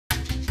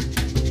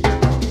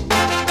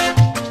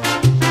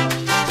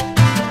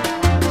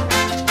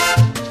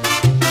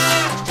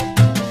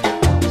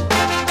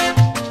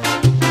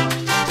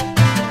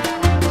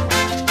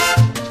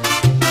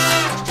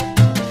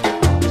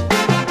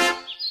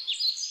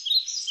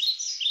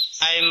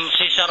I'm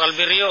Cesar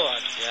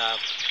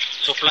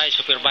Supply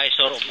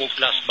Supervisor of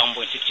BUGLAS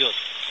Bamboo Institute.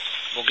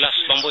 BUGLAS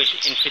Bamboo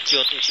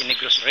Institute is in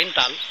Negros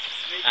Oriental,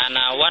 and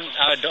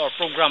our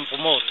program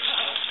promotes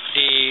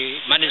the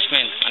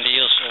management and the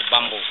use of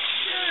bamboo.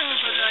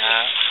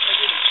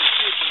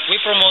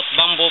 We promote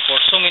bamboo for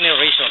so many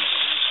reasons.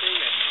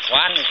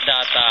 One is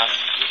that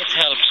it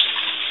helps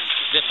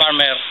the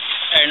farmer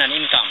earn an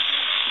income,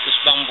 because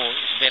bamboo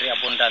is very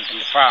abundant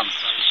in the farm,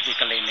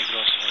 specifically in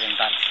Negros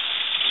Oriental.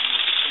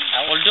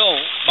 Although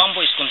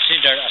bamboo is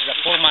considered as the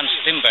poor man's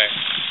timber,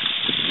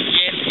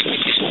 yet if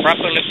it is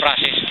properly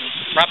processed and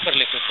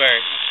properly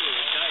prepared,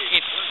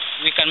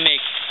 we can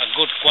make a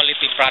good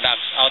quality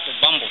products out of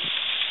bamboo,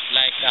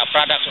 like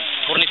products of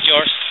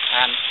furniture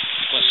and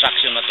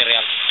construction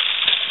material.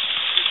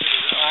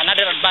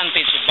 Another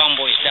advantage of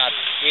bamboo is that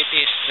it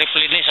is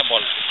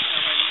replenishable.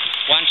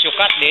 Once you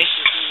cut this,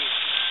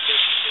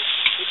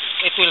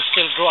 it will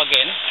still grow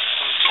again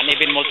and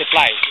even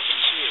multiply.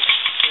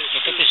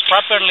 If it is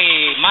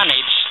properly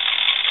managed,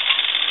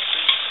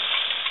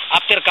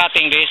 after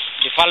cutting this,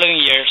 the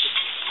following years,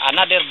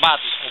 another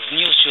batch of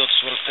new shoots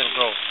will still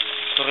grow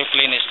to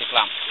replenish the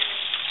clump.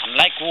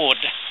 Unlike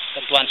wood,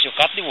 that once you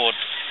cut the wood,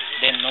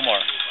 then no more.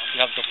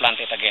 You have to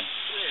plant it again.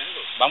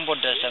 Bamboo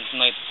doesn't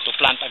need to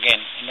plant again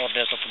in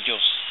order to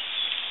produce.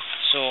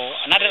 So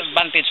another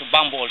advantage of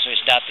bamboo also is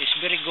that it's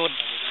very good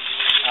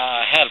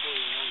help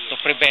to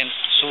prevent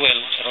soil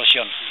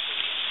erosion.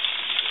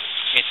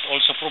 It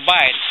also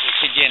provides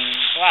oxygen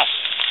to us.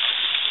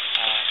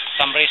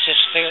 Some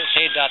research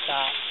say that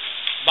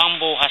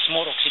bamboo has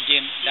more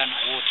oxygen than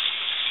wood.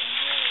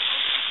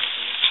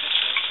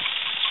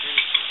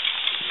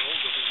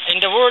 In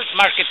the world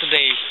market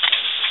today,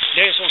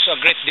 there is also a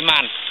great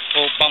demand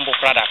for bamboo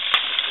products.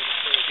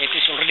 It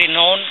is already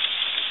known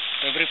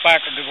to every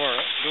part of the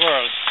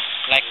world,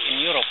 like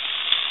in Europe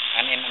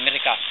and in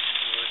America.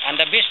 And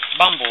the best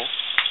bamboo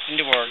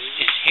in the world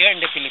is here in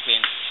the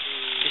Philippines.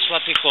 This is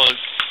what we call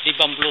the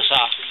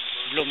Bamblusa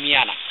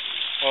blumiana,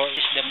 or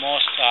is the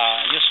most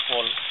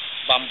useful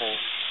bamboo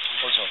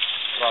also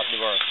throughout the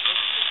world.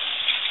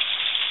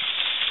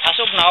 As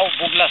of now,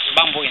 BUGLAS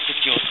Bamboo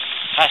Institute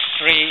has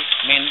three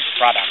main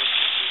products.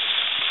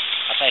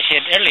 As I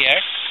said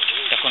earlier,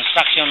 the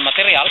construction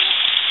materials,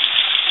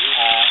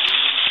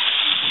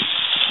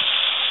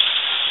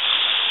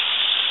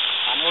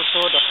 and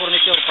also the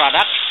furniture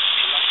products,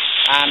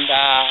 and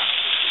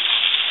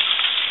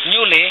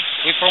newly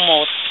we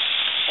promote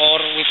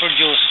or we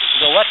produce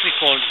what we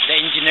call the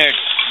engineered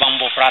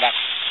bamboo products.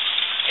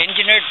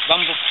 Engineered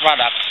bamboo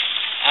products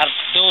are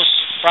those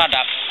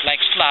products like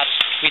slats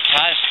which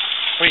has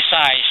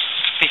precise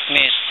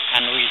thickness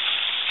and width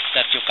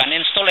that you can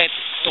install it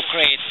to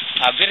create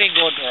a very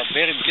good or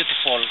very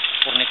beautiful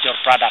furniture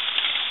product.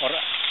 Or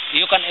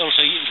you can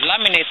also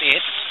laminate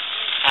it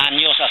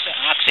and use as an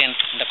accent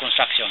in the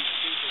construction,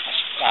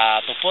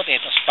 to put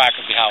it as part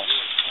of the house.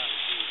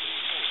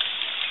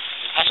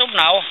 As of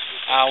now,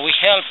 we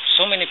help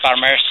so many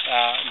farmers,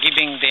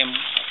 giving them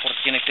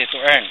opportunity to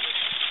earn,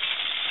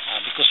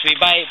 because we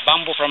buy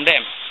bamboo from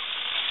them,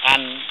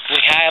 and we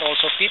hire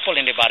also people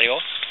in the barrio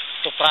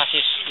to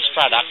process this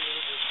product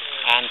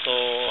and to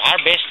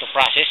harvest, to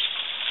process,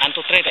 and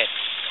to treat it.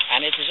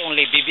 And it is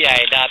only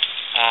BBI that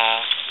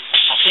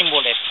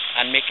assemble it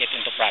and make it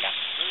into product.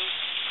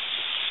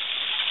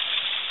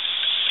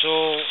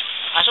 So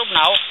as of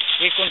now,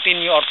 we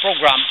continue our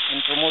program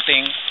in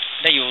promoting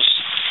the use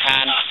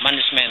and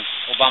management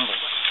of bamboo.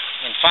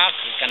 In fact,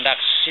 we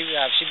conduct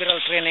several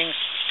trainings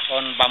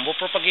on bamboo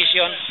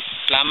propagation,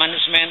 plant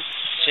management,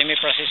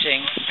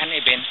 semi-processing, and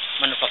even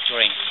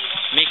manufacturing,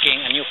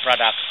 making a new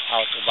product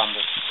out of bamboo.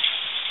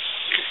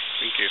 Okay,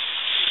 thank you.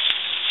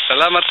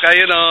 Salamat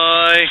kayo,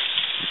 Noy.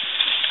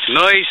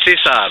 Noy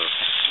Cesar,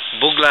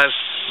 BUGLAS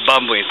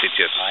Bamboo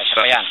Institute. Isa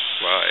pa yan.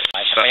 Bye.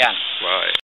 Isa pa yan. Bye.